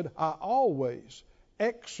 Paul said, I always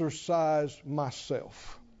exercise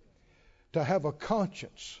myself to have a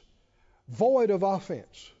conscience void of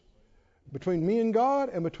offense between me and God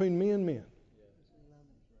and between me and men.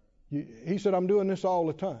 He said, I'm doing this all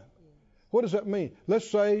the time. What does that mean? Let's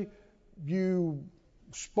say you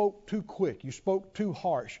spoke too quick. You spoke too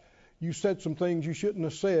harsh. You said some things you shouldn't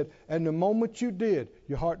have said. And the moment you did,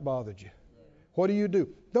 your heart bothered you. What do?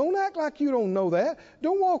 Don't act like you don't know that.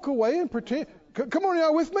 Don't walk away and pretend. Come on,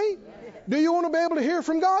 y'all with me? Do you want to be able to hear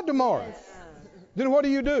from God tomorrow? Then what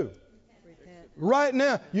do? Right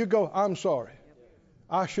now, you go, I'm sorry.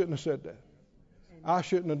 I shouldn't have said that. I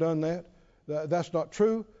shouldn't have done that. That's not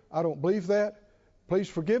true. I don't believe that. Please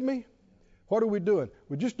forgive me. What are we doing?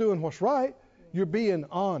 We're just doing what's right. You're being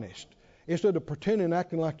honest instead of pretending and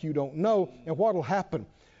acting like you don't know. And what will happen?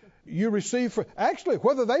 You receive, actually,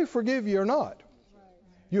 whether they forgive you or not,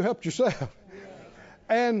 you helped yourself.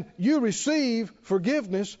 And you receive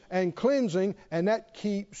forgiveness and cleansing, and that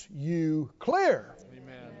keeps you clear.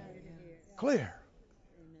 Amen. Clear.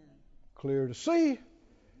 Clear to see,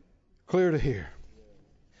 clear to hear.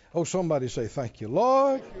 Oh, somebody say, thank you,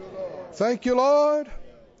 Lord. Thank you, Lord.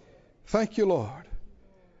 Thank you, Lord.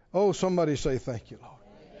 Oh, somebody say, thank you, Lord.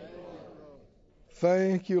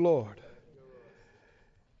 Thank you, Lord.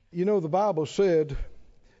 You know, the Bible said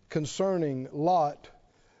concerning Lot,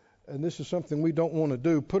 and this is something we don't want to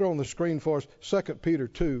do. Put it on the screen for us, 2 Peter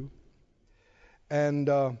 2 and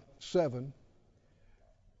 7.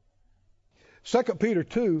 2 Peter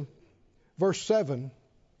 2, verse 7,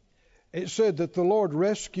 it said that the Lord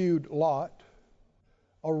rescued Lot,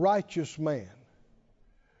 a righteous man.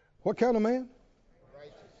 What kind of man?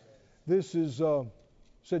 Righteous. This is,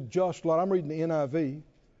 said just Lot. I'm reading the NIV.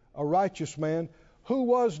 A righteous man who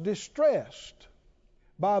was distressed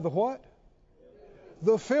by the what?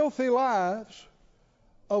 The filthy lives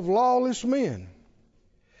of lawless men.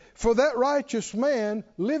 For that righteous man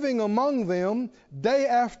living among them day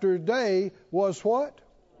after day was what?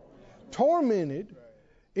 Tormented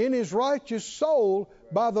in his righteous soul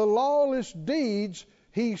by the lawless deeds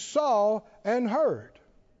he saw and heard.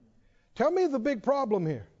 Tell me the big problem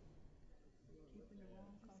here.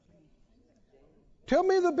 Tell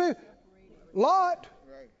me the big... Lot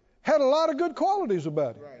had a lot of good qualities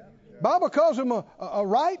about him. Bible calls him a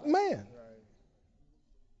right man.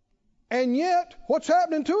 And yet, what's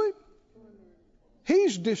happening to him?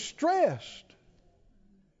 He's distressed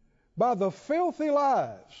by the filthy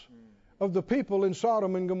lives of the people in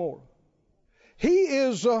Sodom and Gomorrah. He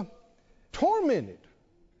is tormented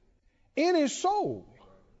in his soul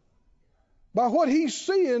by what he's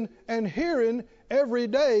seeing and hearing every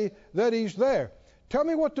day that he's there. Tell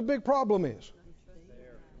me what the big problem is.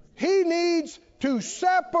 He needs to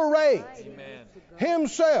separate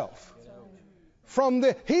himself from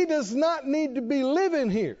this. He does not need to be living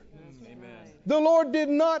here. The Lord did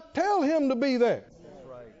not tell him to be there.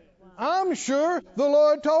 I'm sure the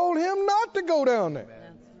Lord told him not to go down there.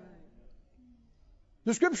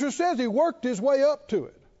 The scripture says he worked his way up to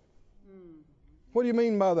it. What do you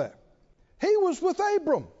mean by that? He was with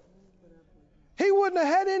Abram. He wouldn't have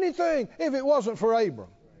had anything if it wasn't for Abram.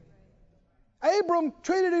 Abram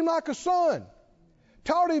treated him like a son,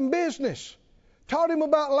 taught him business, taught him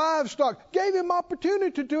about livestock, gave him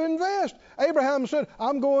opportunity to invest. Abraham said,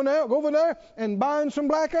 I'm going out, go over there and buying some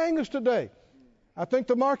black Angus today. I think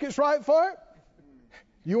the market's right for it.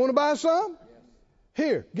 You want to buy some?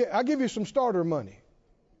 Here, I'll give you some starter money.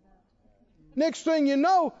 Next thing you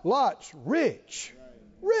know, Lot's rich.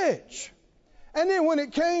 Rich. And then when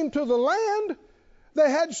it came to the land, they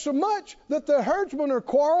had so much that the herdsmen are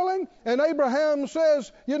quarreling, and Abraham says,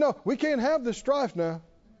 you know, we can't have this strife now.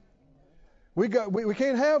 We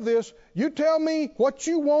can't have this. You tell me what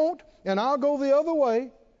you want, and I'll go the other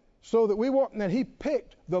way so that we won't. And he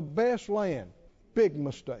picked the best land. Big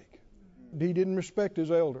mistake. He didn't respect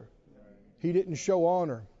his elder. He didn't show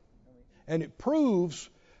honor. And it proves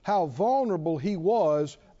how vulnerable he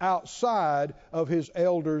was outside of his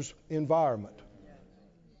elder's environment.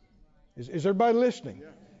 Is everybody listening?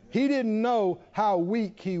 He didn't know how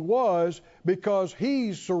weak he was because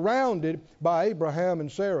he's surrounded by Abraham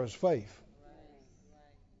and Sarah's faith.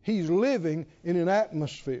 He's living in an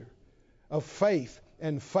atmosphere of faith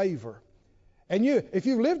and favor. And if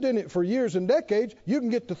you've lived in it for years and decades, you can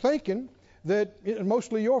get to thinking that it's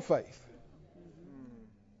mostly your faith.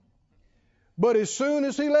 But as soon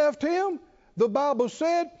as he left him, the Bible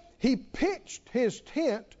said he pitched his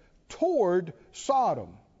tent toward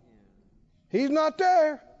Sodom. He's not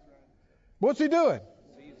there. What's he doing?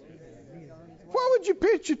 Why would you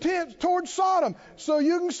pitch your tent toward Sodom? So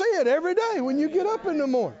you can see it every day when you get up in the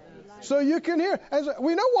morning. So you can hear. As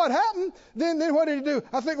we know what happened. Then what did he do?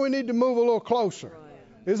 I think we need to move a little closer.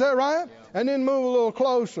 Is that right? And then move a little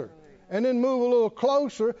closer. And then move a little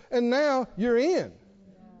closer. And now you're in.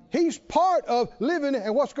 He's part of living.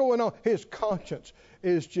 And what's going on? His conscience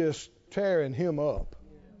is just tearing him up.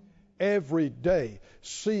 Every day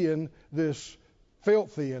seeing this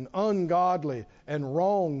filthy and ungodly and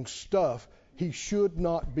wrong stuff. He should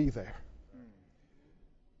not be there.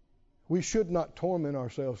 We should not torment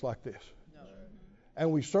ourselves like this.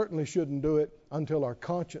 And we certainly shouldn't do it until our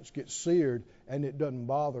conscience gets seared and it doesn't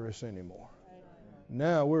bother us anymore.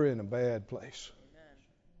 Now we're in a bad place.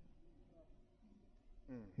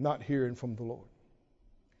 Not hearing from the Lord.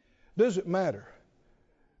 Does it matter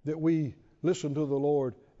that we listen to the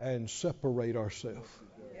Lord and separate ourselves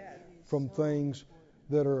Yes. from things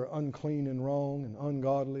that are unclean and wrong and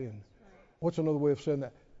ungodly. And what's another way of saying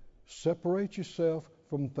that? Separate yourself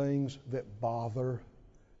from things that bother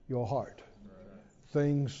your heart,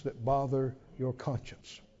 things that bother your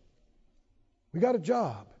conscience. We got a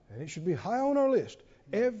job, and it should be high on our list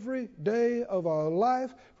every day of our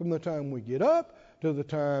life, from the time we get up to the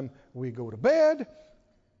time we go to bed.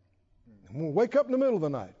 And we'll wake up in the middle of the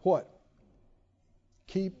night. What?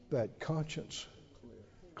 Keep that conscience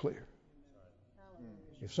clear.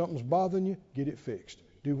 If something's bothering you, get it fixed.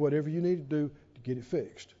 Do whatever you need to do to get it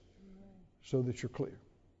fixed so that you're clear.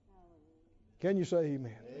 Can you say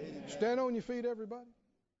amen? Amen. Stand on your feet, everybody.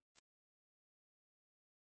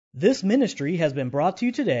 This ministry has been brought to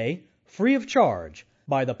you today free of charge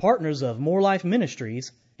by the partners of More Life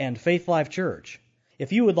Ministries and Faith Life Church.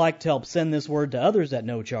 If you would like to help send this word to others at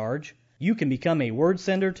no charge, you can become a word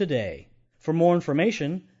sender today. For more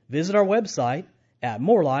information, visit our website at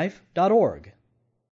morelife.org.